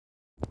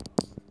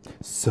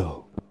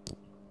So,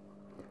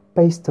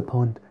 based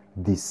upon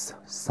this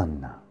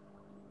sanna,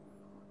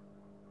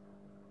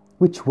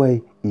 which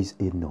way is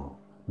it? No,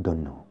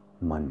 don't know,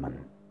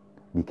 man.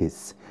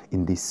 Because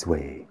in this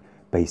way,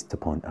 based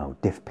upon our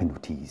death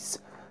penalties,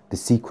 the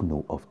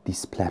signal of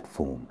this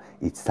platform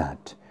is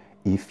that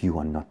if you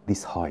are not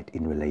this height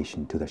in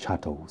relation to the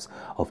shadows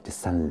of the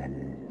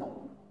sunland,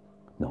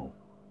 no,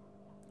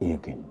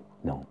 again,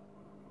 no.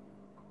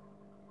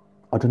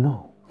 I don't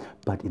know,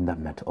 but in that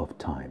matter of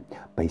time,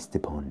 based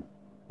upon,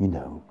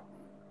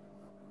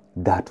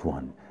 that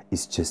one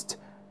is just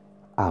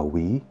are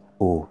we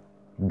or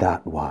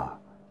that wa,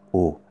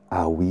 or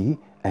are we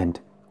and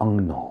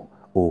unknown,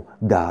 or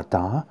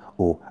data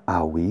or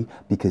are we,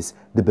 because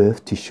the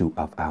birth tissue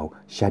of our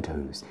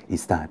shadows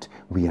is that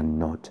we are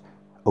not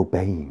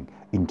obeying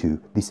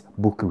into this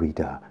book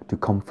reader to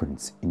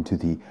conference into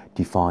the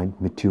defined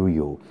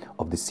material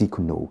of the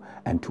signal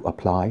and to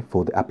apply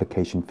for the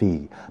application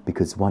fee,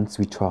 because once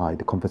we try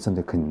the conference,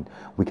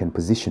 we can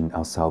position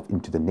ourselves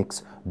into the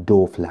next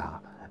door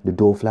flap,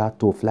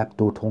 door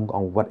tongue,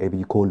 or whatever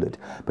you call it.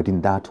 But in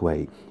that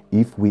way,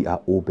 if we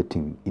are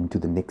orbiting into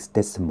the next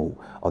decimal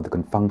of the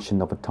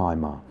confunction of a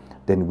timer,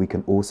 then we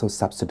can also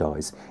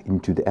subsidize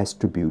into the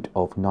attribute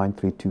of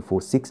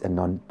 93246 and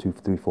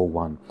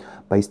 92341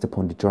 based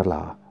upon the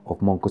drala of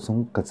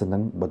Monkosong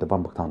Katsanan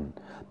Badabambatan.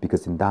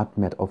 Because in that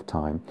matter of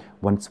time,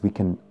 once we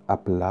can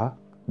apply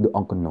the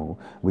Onkono,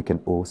 we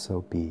can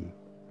also be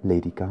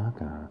Lady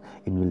Gaga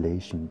in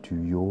relation to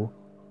your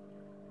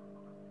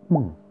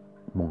Mong.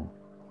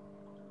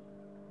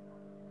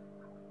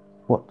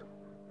 What?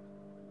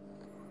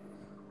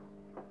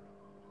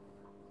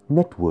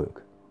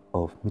 Network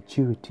of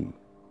maturity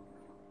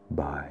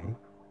by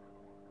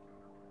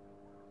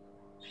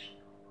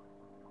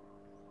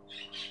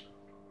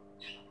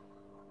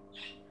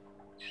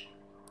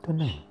don't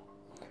know.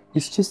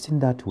 It's just in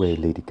that way,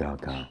 Lady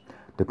Gaga.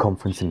 The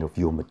conferencing of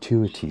your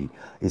maturity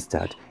is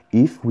that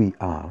if we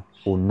are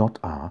or not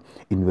are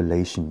in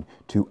relation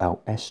to our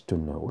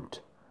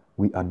astronaut,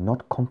 we are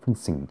not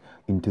conferencing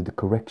into the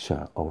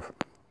correction of,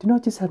 didn't I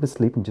just have a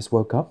sleep and just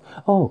woke up?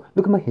 Oh,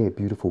 look at my hair,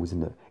 beautiful,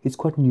 isn't it? It's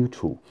quite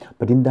neutral.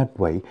 But in that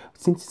way,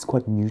 since it's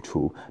quite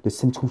neutral, the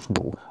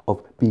sensational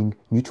of being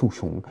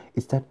neutral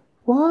is that,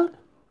 what?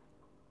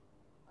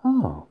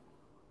 Oh,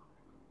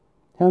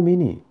 how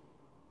many?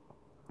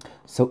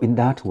 So in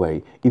that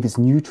way, if it's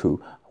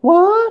neutral,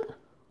 what?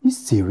 You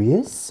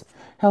serious?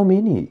 How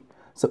many?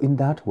 So in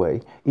that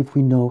way, if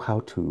we know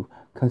how to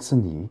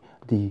concerning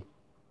the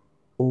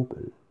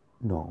opal,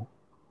 no.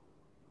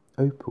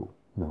 Opal,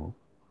 no.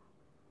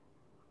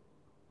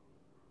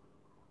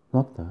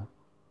 Not that.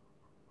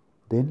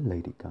 Then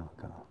Lady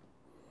Gaga,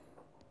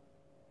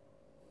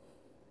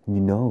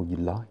 you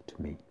lied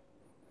to me.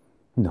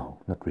 No,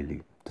 not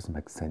really. Doesn't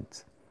make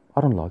sense.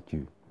 I don't like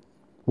you.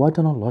 Why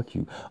don't I like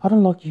you? I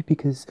don't like you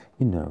because,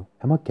 am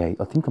I gay?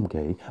 I think I'm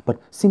gay.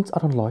 But since I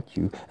don't like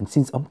you, and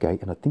since I'm gay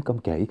and I think I'm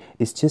gay,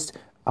 it's just,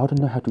 I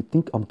don't know how to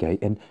think I'm gay,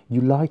 and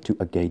you lie to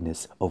a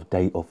gayness of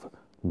day of,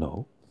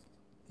 no.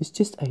 It's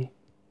just a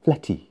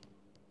flatty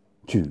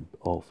tube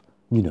of,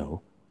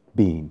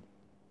 being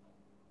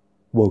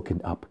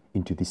woken up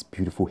into this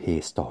beautiful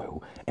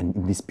hairstyle. And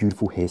in this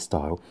beautiful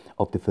hairstyle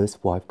of the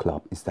First Wife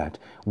Club is that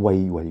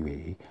way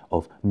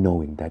of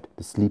knowing that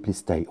the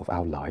sleepless day of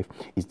our life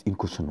is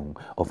inclusion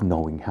of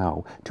knowing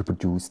how to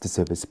produce the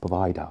service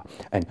provider.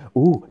 And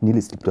nearly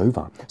slept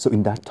over. So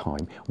in that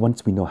time,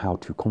 once we know how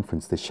to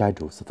conference the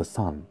shadows of the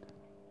sun,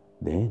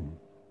 then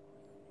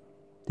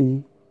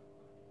the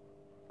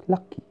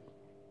clucky,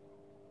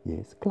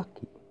 yes,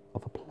 clucky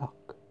of a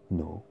pluck.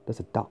 No, that's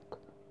a duck.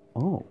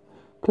 Oh,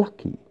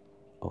 clucky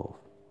of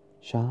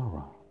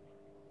Shara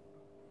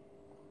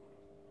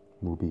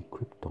will be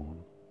Krypton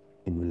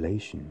in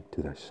relation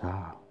to the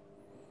Shah.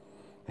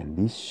 And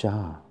this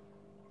Shah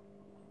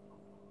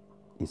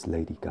is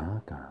Lady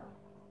Gaga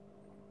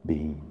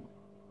being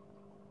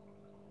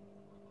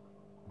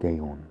gay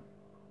on.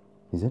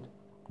 Is it?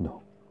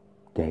 No.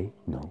 Gay?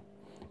 No.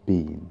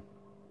 Being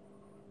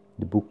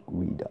the book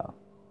reader.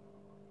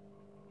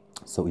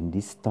 So in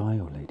this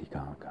style, Lady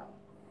Gaga,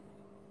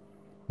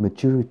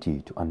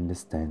 maturity to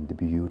understand the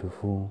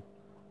beautiful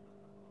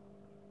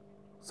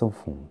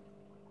form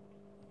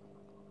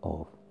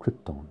of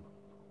Krypton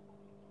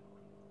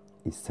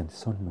is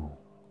sensational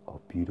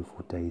of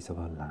beautiful days of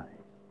our life.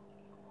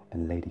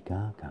 And Lady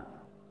Gaga,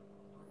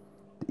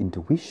 the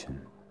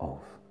intuition of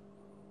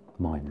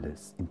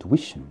mindless,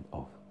 intuition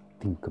of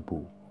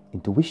thinkable,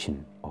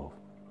 intuition of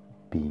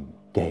being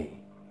gay,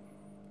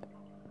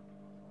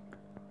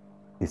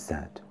 is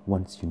that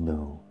once you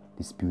know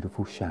these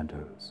beautiful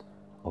shadows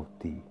of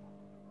the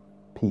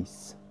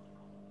peace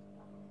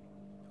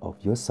of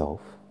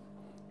yourself,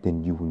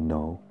 then you will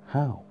know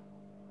how,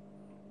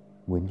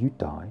 when you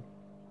die,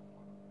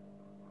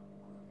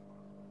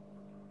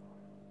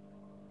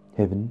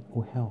 heaven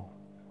or hell.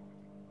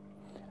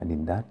 And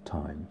in that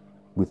time,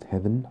 with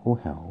heaven or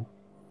hell,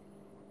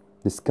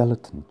 the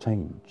skeleton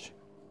change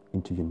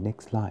into your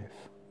next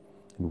life.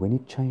 And when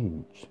it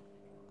change,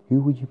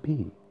 who will you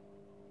be?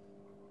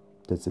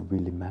 Does it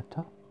really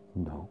matter?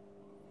 No.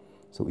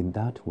 So in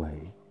that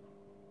way,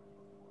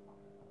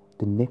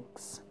 the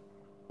next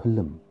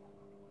poem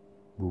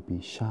will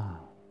be Shah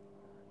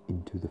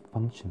into the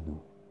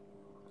functional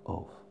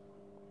of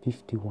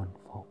 51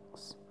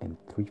 fox and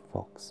 3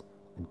 fox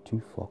and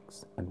 2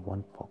 fox and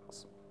 1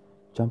 fox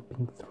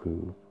jumping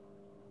through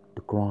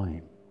the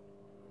grime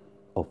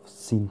of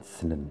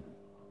synthenon,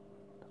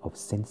 of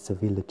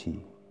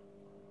sensibility,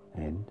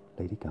 and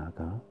Lady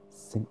Gaga,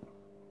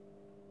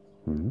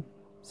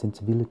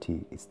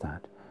 sensibility is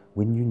that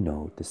when you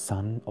know the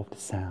sound of the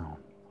sound,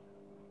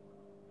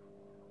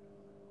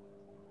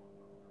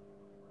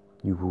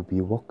 you will be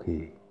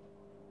walking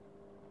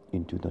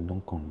into the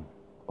nongkong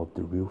of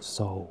the real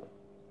soul,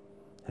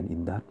 and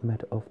in that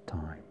matter of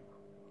time,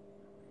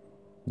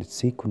 the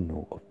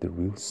signal of the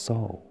real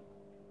soul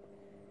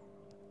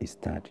is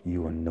that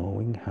you are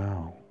knowing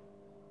how.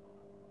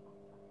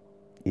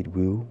 It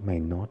will may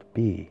not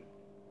be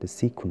the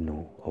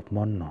signal of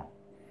Monna,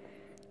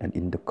 and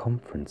in the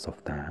conference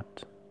of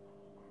that,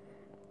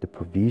 the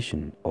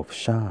provision of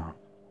Shah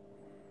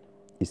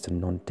is a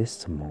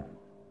non-decimal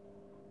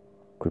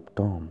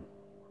cryptome,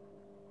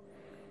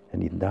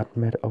 and in that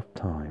matter of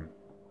time,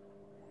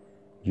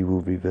 you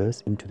will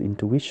reverse into the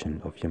intuition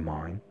of your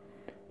mind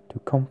to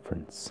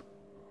conference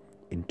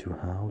into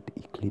how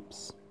the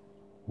eclipse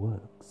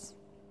works.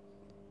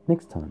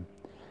 Next time,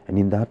 and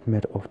in that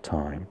matter of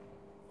time,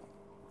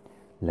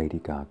 Lady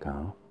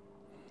Gaga,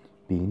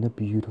 being a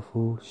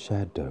beautiful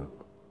shadow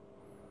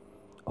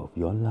of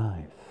your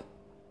life,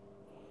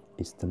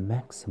 is the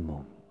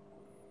maximum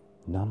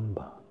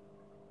number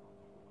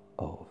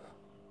of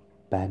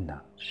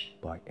Banner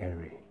by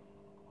Eri.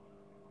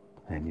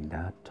 And in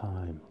that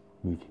time,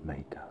 movie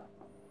maker,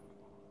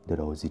 the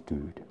rosy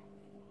dude,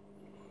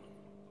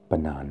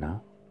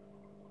 banana,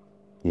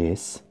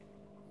 yes,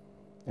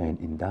 and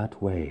in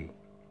that way,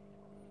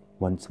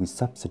 once we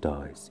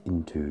subsidize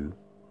into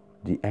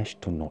the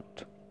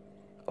astronaut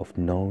of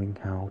knowing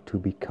how to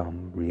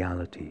become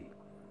reality,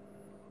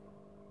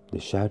 the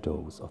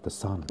shadows of the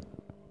sun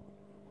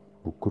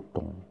will go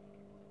down,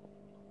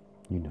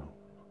 you know.